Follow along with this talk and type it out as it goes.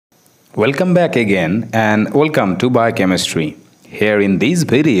Welcome back again and welcome to Biochemistry. Here in this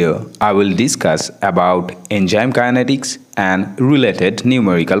video, I will discuss about enzyme kinetics and related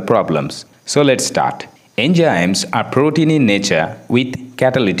numerical problems. So let's start. Enzymes are protein in nature with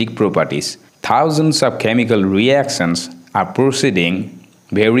catalytic properties. Thousands of chemical reactions are proceeding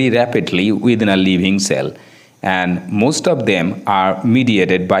very rapidly within a living cell, and most of them are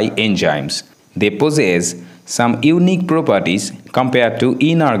mediated by enzymes. They possess some unique properties compared to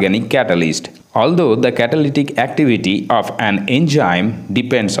inorganic catalysts. Although the catalytic activity of an enzyme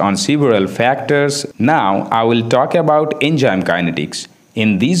depends on several factors, now I will talk about enzyme kinetics.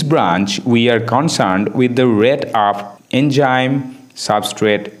 In this branch, we are concerned with the rate of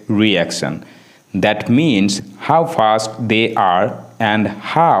enzyme-substrate reaction. That means how fast they are and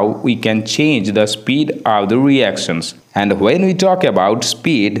how we can change the speed of the reactions. And when we talk about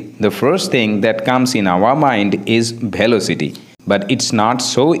speed, the first thing that comes in our mind is velocity. But it's not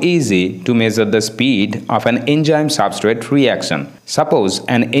so easy to measure the speed of an enzyme-substrate reaction. Suppose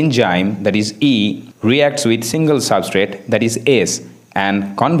an enzyme, that is E, reacts with single substrate, that is S,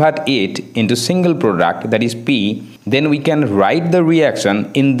 and convert it into single product, that is P, then we can write the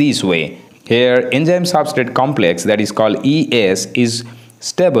reaction in this way. Here, enzyme-substrate complex, that is called ES, is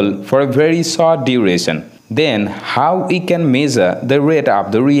stable for a very short duration. Then, how we can measure the rate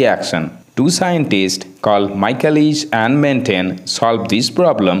of the reaction? Two scientists called Michaelis-Menten solved this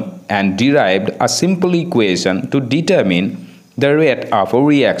problem and derived a simple equation to determine the rate of a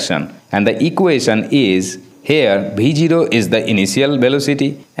reaction. And the equation is, here V0 is the initial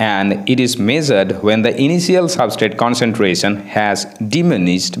velocity and it is measured when the initial substrate concentration has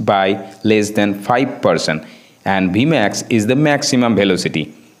diminished by less than 5%, and Vmax is the maximum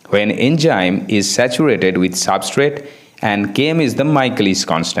velocity when enzyme is saturated with substrate, and Km is the Michaelis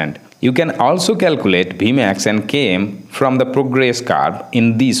constant. You can also calculate Vmax and Km from the progress curve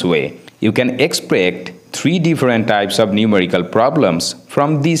in this way. You can expect three different types of numerical problems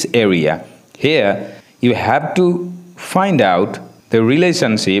from this area. Here, you have to find out the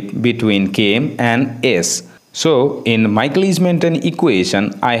relationship between Km and S. So, in Michaelis-Menten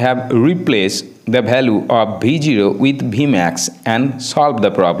equation, I have replaced the value of V0 with Vmax and solved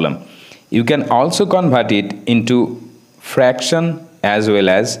the problem. You can also convert it into fraction as well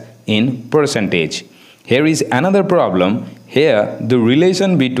as in percentage. Here is another problem. Here, the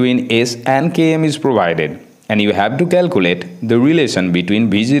relation between S and Km is provided, and you have to calculate the relation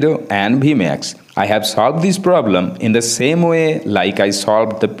between V0 and Vmax. I have solved this problem in the same way like I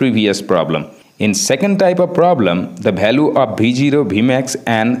solved the previous problem. In second type of problem, the value of V0, Vmax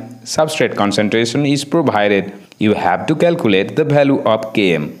and substrate concentration is provided. You have to calculate the value of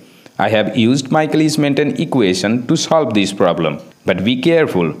Km. I have used Michaelis-Menten equation to solve this problem. But be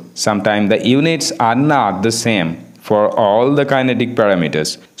careful, sometimes the units are not the same for all the kinetic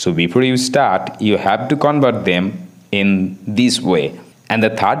parameters. So before you start, you have to convert them in this way. And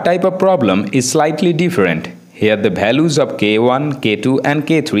the third type of problem is slightly different. Here the values of K1, K2 and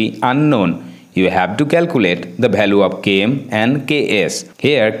K3 are known. You have to calculate the value of Km and Ks.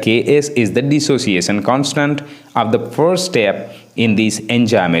 Here Ks is the dissociation constant of the first step in this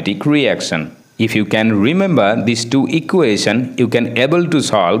enzymatic reaction. If you can remember these two equations, you can able to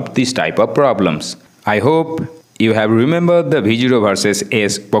solve this type of problems. I hope you have remembered the V0 versus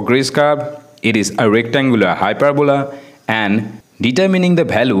S progress curve. It is a rectangular hyperbola, and determining the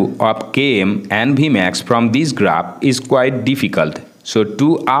value of Km and Vmax from this graph is quite difficult. So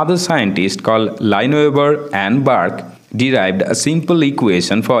two other scientists called Lineweaver and Burk derived a simple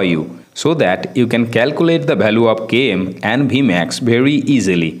equation for you so that you can calculate the value of Km and Vmax very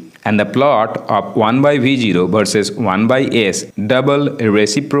easily. And the plot of 1 by V0 versus 1 by S double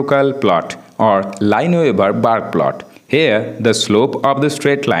reciprocal plot or Lineweaver Burk plot. Here, the slope of the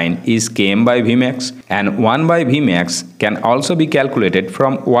straight line is Km by Vmax, and 1 by Vmax can also be calculated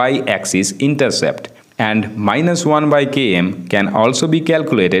from y-axis intercept, and minus 1 by Km can also be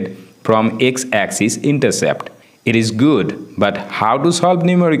calculated from x-axis intercept. It is good, but how to solve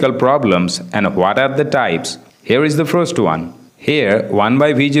numerical problems and what are the types? Here is the first one. Here 1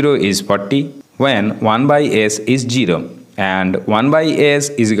 by V0 is 40 when 1 by S is 0, and 1 by S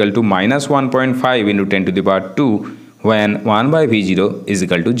is equal to minus 1.5 into 10 to the power 2 when 1 by V0 is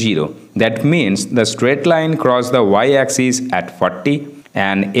equal to 0. That means the straight line crosses the y-axis at 40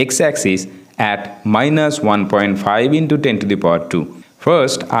 and x-axis at minus 1.5 into 10 to the power 2.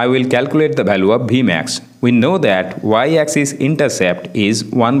 First, I will calculate the value of Vmax. We know that y-axis intercept is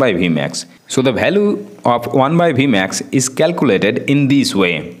 1 by Vmax. So the value of 1 by Vmax is calculated in this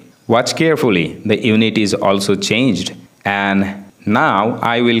way. Watch carefully, the unit is also changed. And now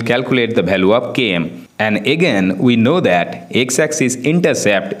I will calculate the value of Km. And again, we know that x-axis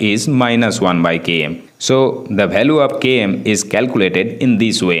intercept is -1 by km. So the value of km is calculated in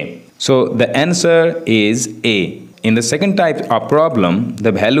this way. So the answer is A. In the second type of problem,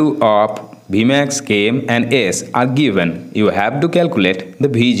 the value of Vmax, km and S are given. You have to calculate the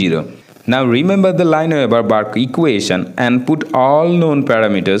V0. Now remember the Lineweaver Burk equation and put all known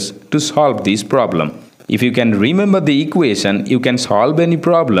parameters to solve this problem. If you can remember the equation, you can solve any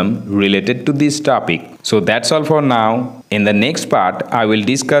problem related to this topic. So that's all for now. In the next part, I will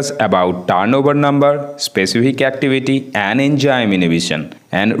discuss about turnover number, specific activity and enzyme inhibition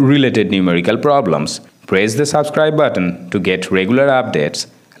and related numerical problems. Press the subscribe button to get regular updates.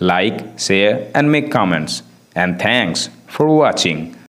 Like, share and make comments. And thanks for watching.